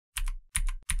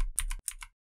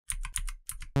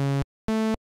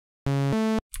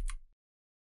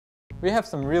We have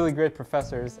some really great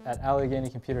professors at Allegheny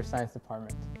Computer Science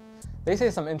Department. They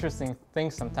say some interesting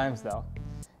things sometimes though.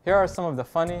 Here are some of the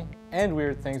funny and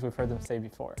weird things we've heard them say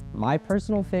before. My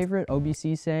personal favorite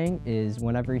OBC saying is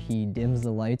whenever he dims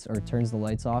the lights or turns the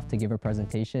lights off to give a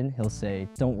presentation, he'll say,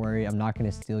 "Don't worry, I'm not going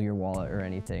to steal your wallet or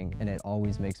anything," and it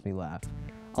always makes me laugh.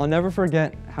 I'll never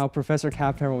forget how Professor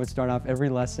Caphammer would start off every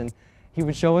lesson. He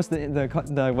would show us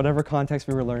the whatever context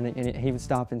we were learning, and he would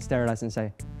stop and stare at us and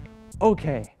say,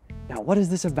 "Okay, now what is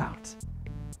this about?"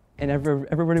 And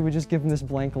everybody would just give him this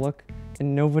blank look,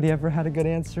 and nobody ever had a good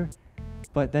answer.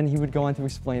 But then he would go on to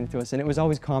explain it to us, and it was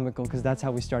always comical because that's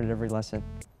how we started every lesson.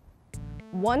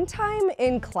 One time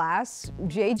in class,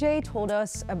 JJ told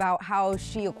us about how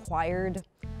she acquired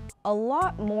a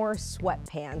lot more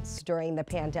sweatpants during the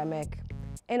pandemic.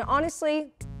 And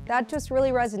honestly, that just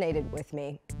really resonated with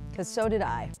me, because so did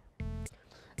I.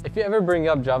 If you ever bring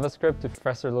up JavaScript to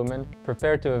Professor Lumen,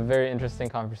 prepare to a very interesting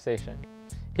conversation.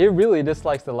 He really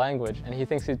dislikes the language and he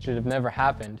thinks it should have never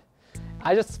happened.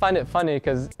 I just find it funny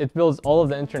because it builds all of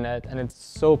the internet and it's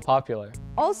so popular.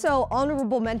 Also,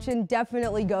 honorable mention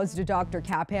definitely goes to Dr.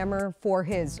 Caphammer for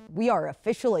his "We are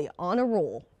officially on a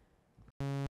roll."